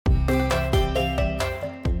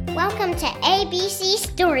Welcome to ABC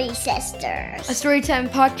Story Sisters, a storytime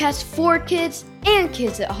podcast for kids and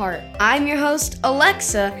kids at heart. I'm your host,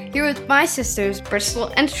 Alexa, here with my sisters,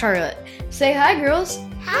 Bristol and Charlotte. Say hi, girls.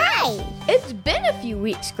 Hi! It's been a few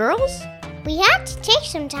weeks, girls. We had to take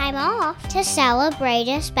some time off to celebrate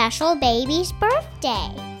a special baby's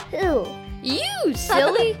birthday. Who? You,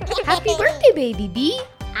 silly. Happy birthday, baby B.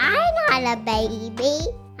 I'm not a baby.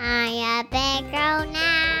 I'm a big girl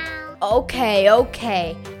now.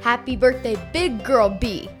 Okay. Happy birthday, big girl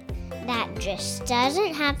B. That just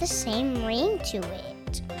doesn't have the same ring to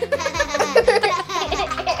it.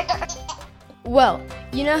 Well,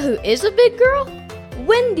 you know who is a big girl?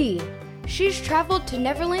 Wendy. She's traveled to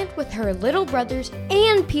Neverland with her little brothers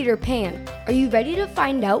and Peter Pan. Are you ready to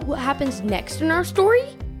find out what happens next in our story?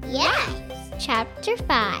 Yes. Chapter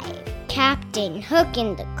 5. Captain Hook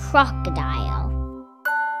and the Crocodile.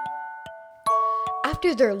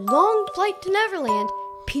 After their long flight to Neverland,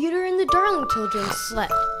 Peter and the Darling children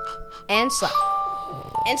slept. And slept.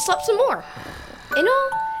 And slept some more. In all,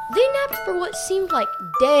 they napped for what seemed like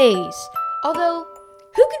days. Although,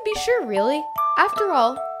 who could be sure, really? After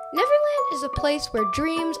all, Neverland is a place where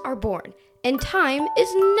dreams are born, and time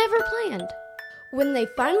is never planned. When they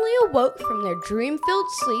finally awoke from their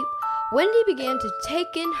dream-filled sleep, Wendy began to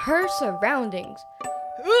take in her surroundings.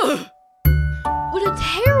 Ugh! What a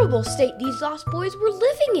terrible state these lost boys were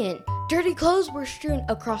living in! Dirty clothes were strewn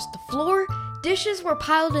across the floor, dishes were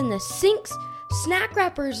piled in the sinks, snack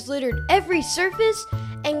wrappers littered every surface,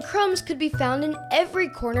 and crumbs could be found in every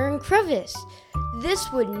corner and crevice.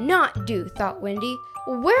 This would not do, thought Wendy.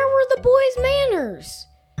 Where were the boys' manners?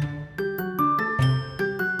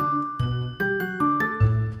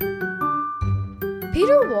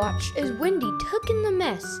 Peter watched as Wendy took in the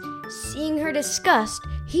mess. Seeing her disgust,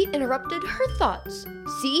 he interrupted her thoughts.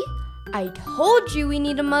 See? I told you we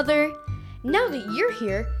need a mother. Now that you're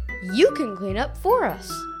here, you can clean up for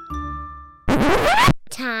us.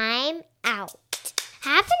 Time out.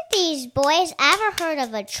 Haven't these boys ever heard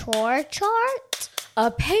of a chore chart?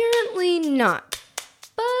 Apparently not.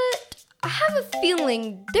 But I have a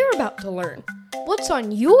feeling they're about to learn. What's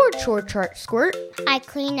on your chore chart, Squirt? I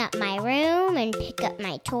clean up my room and pick up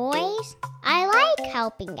my toys. I like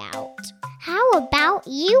helping out. How about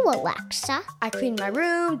you, Alexa? I clean my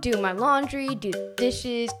room, do my laundry, do the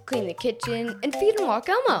dishes, clean the kitchen, and feed and walk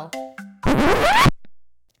Elmo.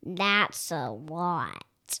 That's a lot.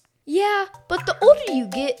 Yeah, but the older you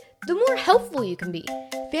get, the more helpful you can be.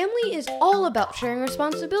 Family is all about sharing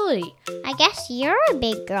responsibility. I guess you're a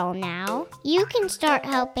big girl now. You can start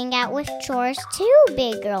helping out with chores too,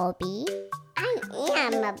 big girl B. I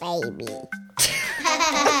am a baby.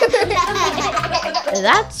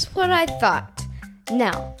 That's what I thought.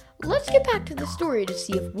 Now, let's get back to the story to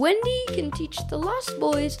see if Wendy can teach the Lost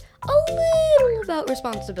Boys a little about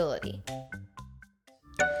responsibility.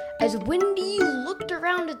 As Wendy looked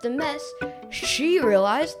around at the mess, she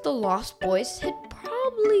realized the Lost Boys had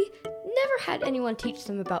probably never had anyone teach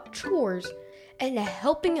them about chores and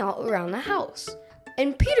helping out around the house.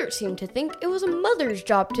 And Peter seemed to think it was a mother's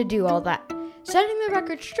job to do all that. Setting the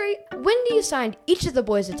record straight, Wendy assigned each of the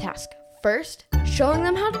boys a task. First, showing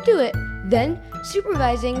them how to do it, then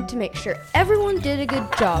supervising to make sure everyone did a good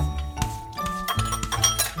job.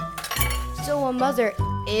 So a mother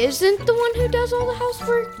isn't the one who does all the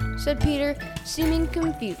housework? Said Peter, seeming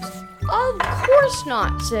confused. Of course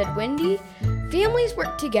not, said Wendy. Families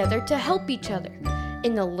work together to help each other.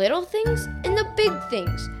 In the little things and the big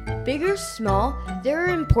things. Big or small, there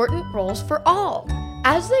are important roles for all.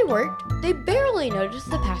 As they worked, they barely noticed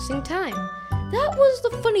the passing time. That was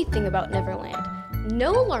the funny thing about Neverland.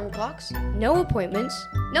 No alarm clocks, no appointments,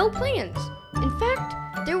 no plans. In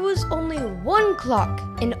fact, there was only one clock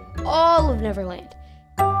in all of Neverland.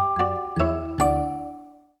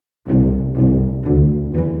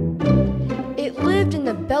 It lived in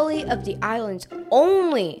the belly of the island's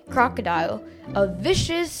only crocodile, a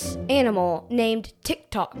vicious animal named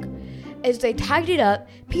Tick-Tock. As they tied it up,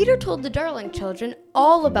 Peter told the Darling children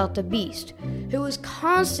all about the beast, who was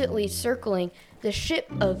constantly circling the ship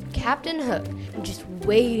of Captain Hook, just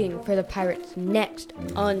waiting for the pirate's next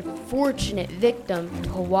unfortunate victim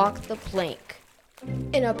to walk the plank.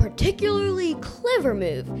 In a particularly clever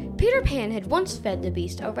move, Peter Pan had once fed the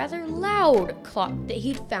beast a rather loud clock that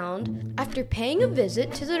he'd found after paying a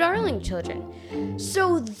visit to the Darling children.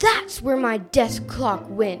 So that's where my desk clock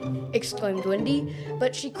went, exclaimed Wendy,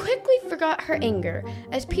 but she quickly forgot her anger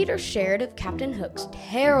as Peter shared of Captain Hook's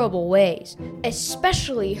terrible ways,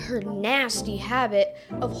 especially her nasty habit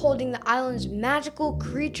of holding the island's magical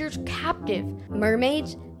creatures captive,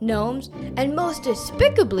 mermaids, gnomes, and most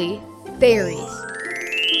despicably, fairies.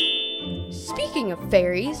 Speaking Speaking of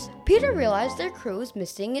fairies, Peter realized their crew was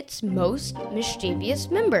missing its most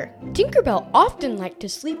mischievous member. Tinkerbell often liked to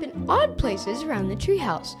sleep in odd places around the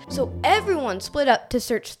treehouse, so everyone split up to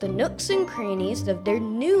search the nooks and crannies of their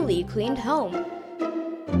newly cleaned home.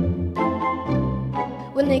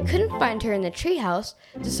 When they couldn't find her in the treehouse,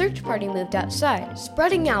 the search party moved outside,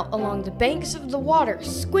 spreading out along the banks of the water,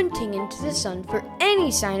 squinting into the sun for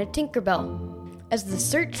any sign of Tinkerbell. As the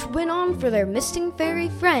search went on for their missing fairy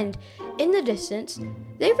friend, in the distance,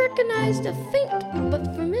 they recognized a faint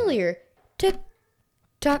but familiar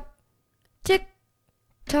tick-tock,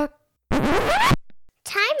 tick-tock.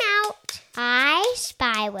 Time out. I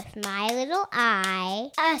spy with my little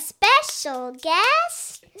eye a special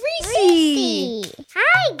guest, Reese!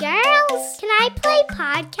 Hi, girls. Can I play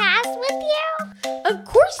podcast with you? Of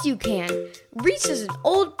course you can. Reese is an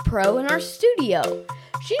old pro in our studio.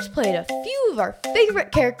 She's played a few of our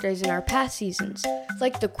favorite characters in our past seasons,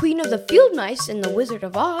 like the Queen of the Field Mice in The Wizard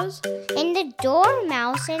of Oz, And the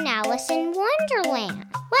Dormouse in Alice in Wonderland.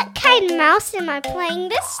 What kind of mouse am I playing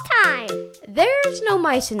this time? There's no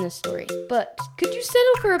mice in this story, but could you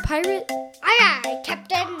settle for a pirate? Aye, aye,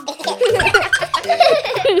 Captain.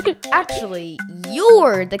 Actually,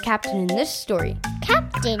 you're the captain in this story.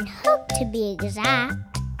 Captain Hook, to be exact.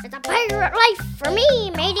 It's a pirate life for me,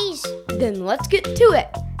 mateys. Then let's get to it.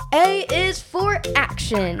 A is for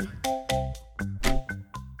action.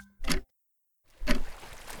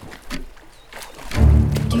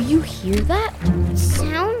 Do you hear that?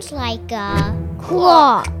 Sounds like a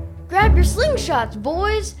clock. Grab your slingshots,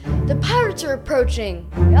 boys. The pirates are approaching.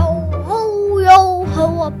 Yo ho,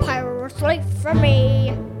 a pirate's life for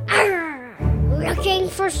me. Arr, looking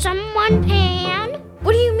for someone, Pan?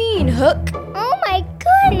 What do you mean, Hook? Oh my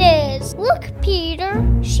goodness! Look, Peter.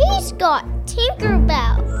 She's got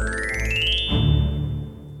Tinkerbell.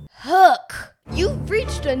 Hook, you've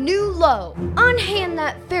reached a new low. Unhand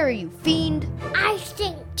that fairy, you fiend. I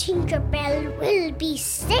think Tinkerbell will be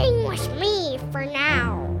staying with me for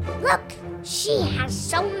now. Look, she has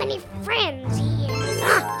so many friends here.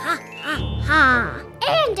 Ha ha ha ha.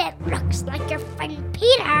 And it looks like your friend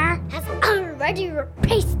Peter has already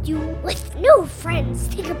replaced you with new friends,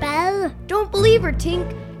 Tinkerbell. Don't believe her,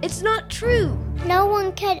 Tink. It's not true. No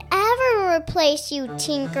one could ever replace you,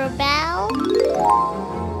 Tinkerbell.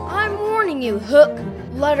 I'm warning you, Hook.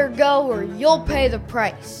 Let her go or you'll pay the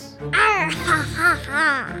price. Arr ha ha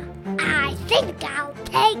ha. I think I'll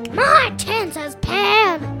take my chances,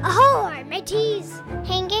 Pan. Ahoy, mateys.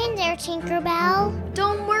 Hang in there, Tinkerbell.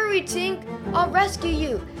 Don't worry, Tink. I'll rescue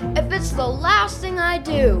you if it's the last thing I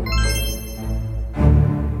do.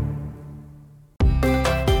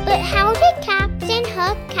 But how did Captain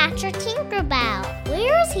Hook catch her Tinkerbell?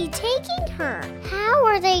 Where is he taking her? How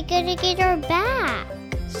are they gonna get her back?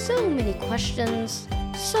 So many questions,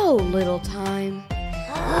 so little time.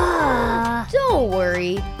 Don't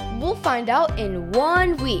worry. We'll find out in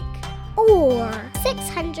 1 week. Or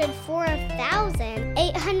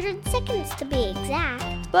 604,800 seconds to be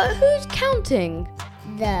exact. But who's counting?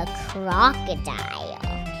 The crocodile.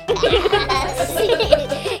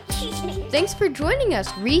 Thanks for joining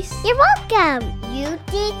us, Reese. You're welcome. You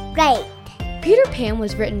did great. Peter Pan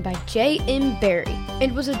was written by J.M. Barrie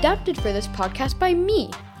and was adapted for this podcast by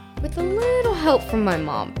me, with a little help from my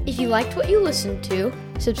mom. If you liked what you listened to,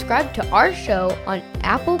 subscribe to our show on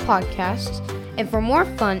Apple Podcasts, and for more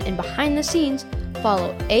fun and behind the scenes,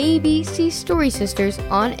 follow ABC Story Sisters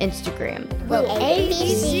on Instagram. Will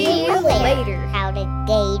ABC you later. How to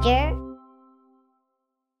Gator